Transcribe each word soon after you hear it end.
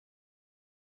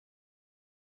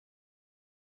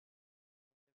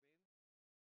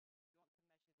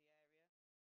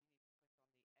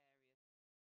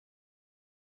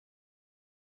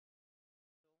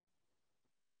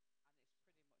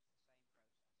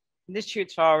In this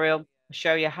tutorial, I'll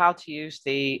show you how to use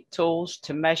the tools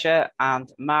to measure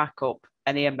and mark up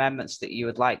any amendments that you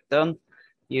would like done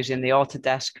using the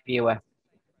Autodesk viewer.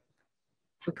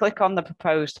 If we click on the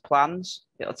proposed plans,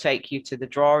 it'll take you to the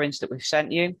drawings that we've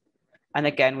sent you. And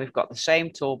again, we've got the same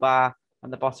toolbar on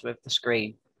the bottom of the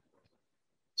screen.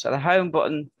 So the home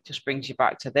button just brings you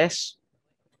back to this.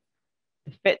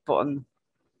 The fit button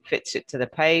fits it to the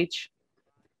page.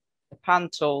 The pan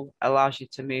tool allows you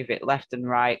to move it left and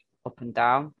right, up and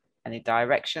down, any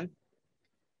direction.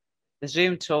 The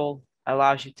zoom tool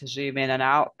allows you to zoom in and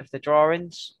out of the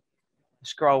drawings. The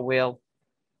scroll wheel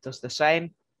does the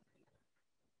same.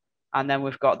 And then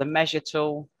we've got the measure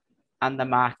tool and the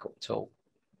markup tool.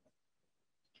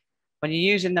 When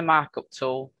you're using the markup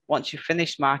tool, once you've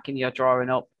finished marking your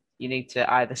drawing up, you need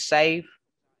to either save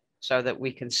so that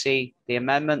we can see the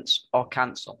amendments or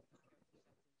cancel.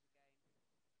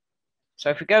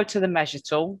 So if we go to the measure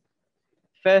tool,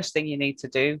 first thing you need to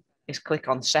do is click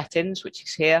on settings, which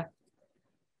is here,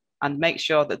 and make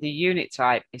sure that the unit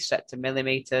type is set to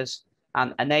millimeters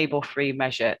and enable free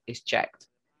measure is checked.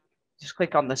 Just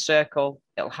click on the circle,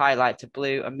 it'll highlight to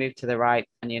blue and move to the right,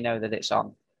 and you know that it's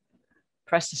on.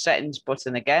 Press the settings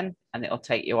button again, and it'll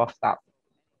take you off that.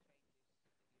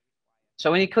 So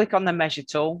when you click on the measure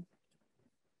tool,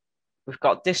 we've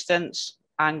got distance,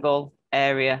 angle,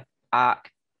 area, arc,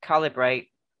 calibrate,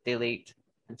 delete,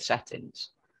 and settings.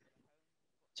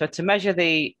 So to measure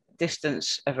the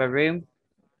distance of a room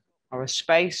or a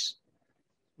space,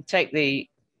 you take the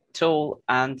tool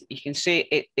and you can see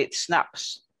it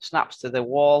snaps to the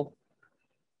wall,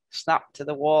 snap to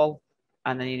the wall,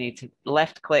 and then you need to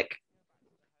left click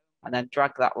and then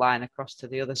drag that line across to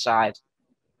the other side.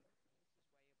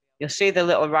 You'll see the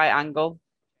little right angle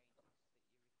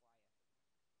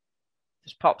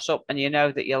just pops up and you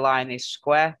know that your line is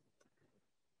square.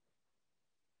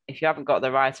 If you haven't got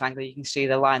the right angle, you can see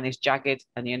the line is jagged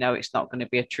and you know it's not going to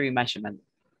be a true measurement.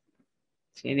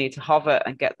 So you need to hover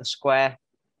and get the square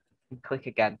and click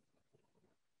again.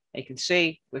 You can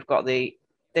see we've got the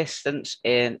distance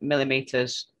in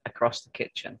millimeters across the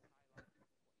kitchen.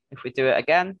 If we do it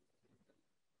again,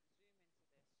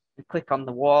 and click on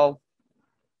the wall,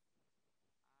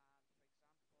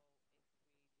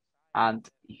 and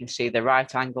you can see the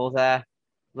right angle there,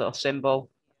 little symbol,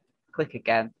 click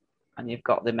again, and you've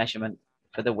got the measurement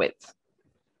for the width.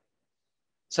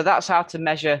 So that's how to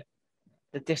measure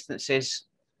the distances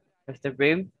of the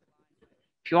room.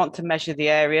 If you want to measure the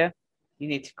area, you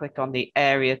need to click on the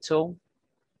area tool,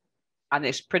 and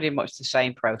it's pretty much the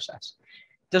same process.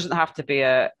 It doesn't have to be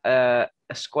a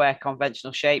square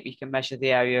conventional shape. You can measure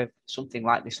the area of something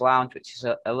like this lounge, which is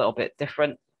a little bit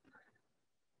different.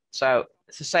 So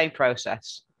it's the same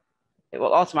process. It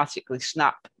will automatically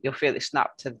snap. You'll feel it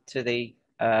snap to the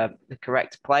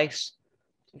correct place.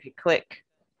 So if you click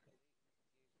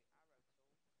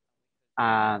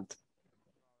and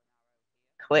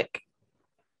click,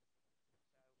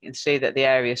 you can see that the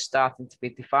area is starting to be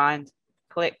defined.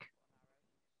 Click.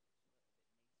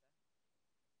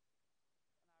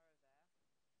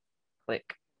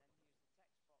 Click.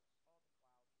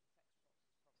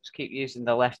 Just keep using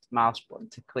the left mouse button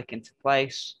to click into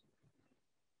place.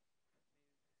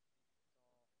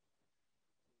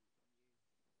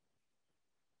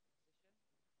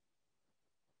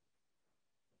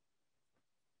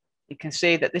 You can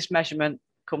see that this measurement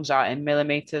comes out in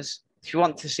millimeters. If you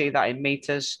want to see that in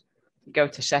meters, go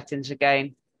to settings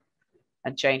again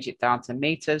and change it down to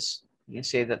meters. You can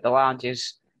see that the lounge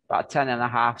is about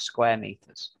 10.5 square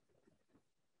meters.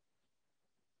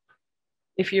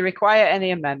 If you require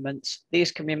any amendments,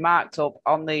 these can be marked up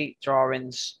on the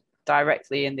drawings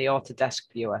directly in the Autodesk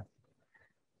viewer.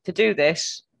 To do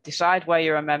this, decide where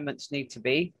your amendments need to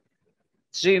be,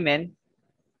 zoom in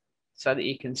so that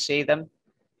you can see them,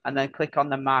 and then click on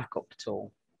the markup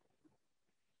tool.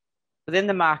 Within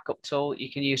the markup tool,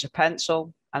 you can use a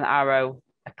pencil, an arrow,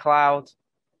 a cloud,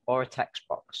 or a text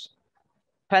box.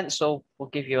 Pencil will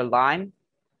give you a line.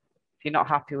 If you're not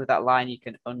happy with that line, you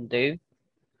can undo.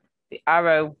 The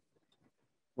arrow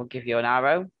will give you an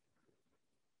arrow.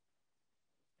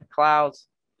 The cloud,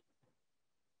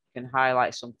 you can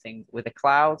highlight something with a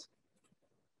cloud.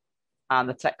 And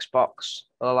the text box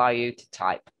will allow you to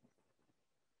type.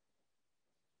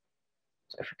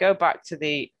 So if we go back to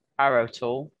the arrow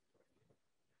tool,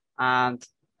 and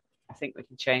I think we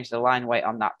can change the line weight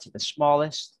on that to the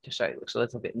smallest, just so it looks a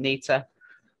little bit neater.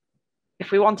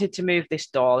 If we wanted to move this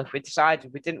door, if we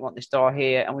decided we didn't want this door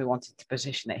here and we wanted to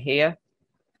position it here,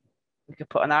 we could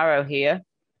put an arrow here,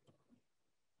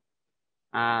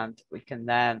 and we can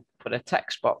then put a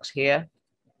text box here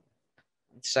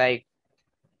and say,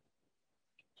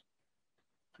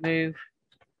 move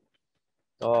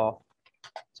door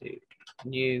to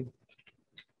new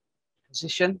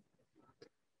position.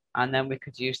 And then we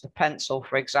could use the pencil,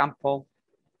 for example,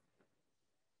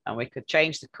 and we could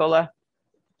change the color.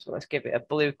 So let's give it a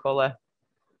blue color.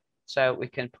 So we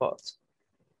can put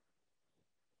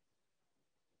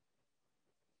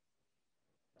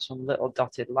some little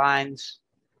dotted lines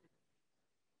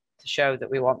to show that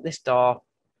we want this door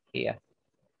here.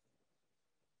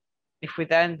 If we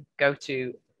then go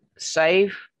to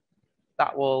save,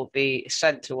 that will be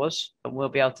sent to us and we'll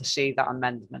be able to see that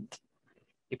amendment.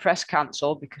 You press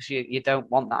cancel because you don't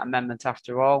want that amendment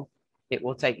after all. It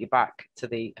will take you back to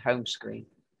the home screen.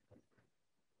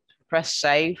 Press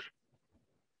save.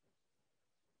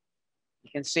 You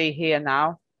can see here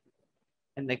now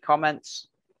in the comments,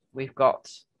 we've got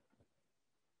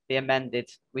the amended,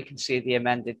 we can see the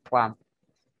amended plan.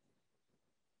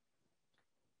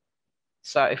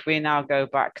 So if we now go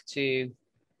back to,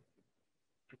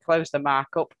 close the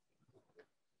markup,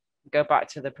 go back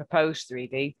to the proposed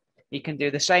 3D, you can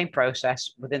do the same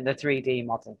process within the 3D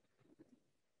model.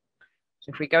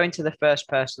 So if we go into the first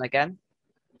person again,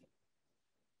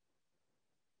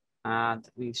 and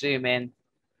we zoom in,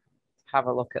 have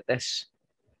a look at this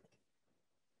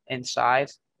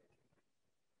inside.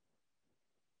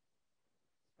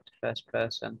 First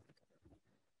person.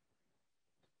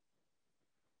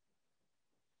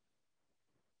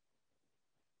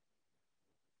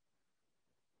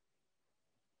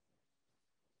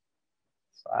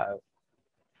 So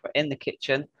we're in the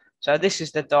kitchen. So this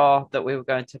is the door that we were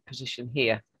going to position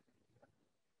here.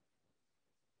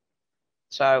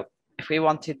 So if we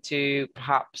wanted to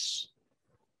perhaps,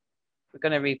 we're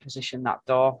going to reposition that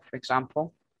door, for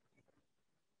example.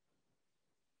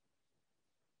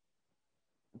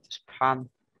 Just pan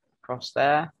across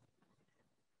there.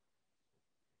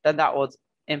 Then that would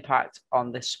impact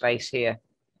on this space here.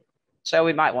 So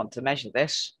we might want to measure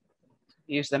this.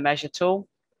 Use the measure tool.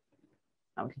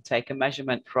 And we can take a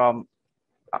measurement from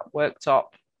that worktop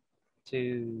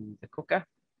to the cooker.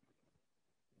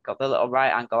 Got the little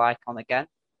right angle icon again.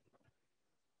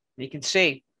 And you can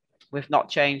see we've not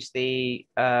changed the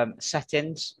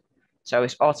settings. So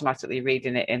it's automatically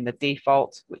reading it in the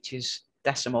default, which is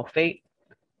decimal feet.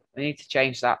 We need to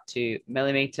change that to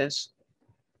millimeters.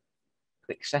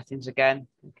 Click settings again.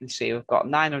 You can see we've got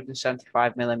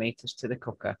 975 millimeters to the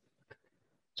cooker.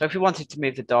 So if we wanted to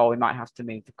move the door, we might have to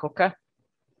move the cooker.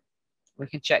 We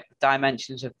can check the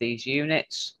dimensions of these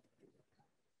units.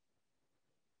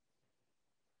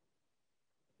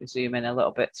 We zoom in a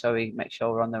little bit so we make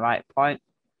sure we're on the right point.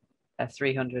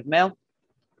 300 mil.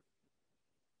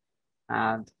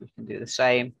 And we can do the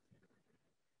same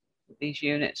with these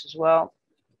units as well.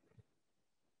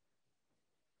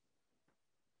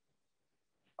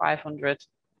 500.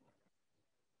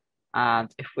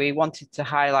 And if we wanted to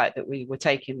highlight that we were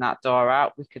taking that door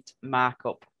out, we could mark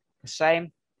up the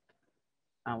same.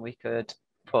 And we could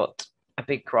put a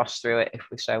big cross through it if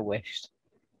we so wished.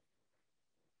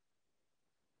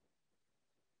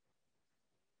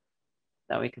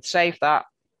 Then we could save that.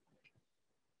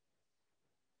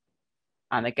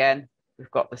 And again,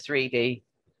 we've got the 3D.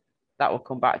 That will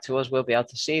come back to us. We'll be able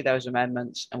to see those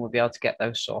amendments and we'll be able to get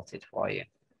those sorted for you.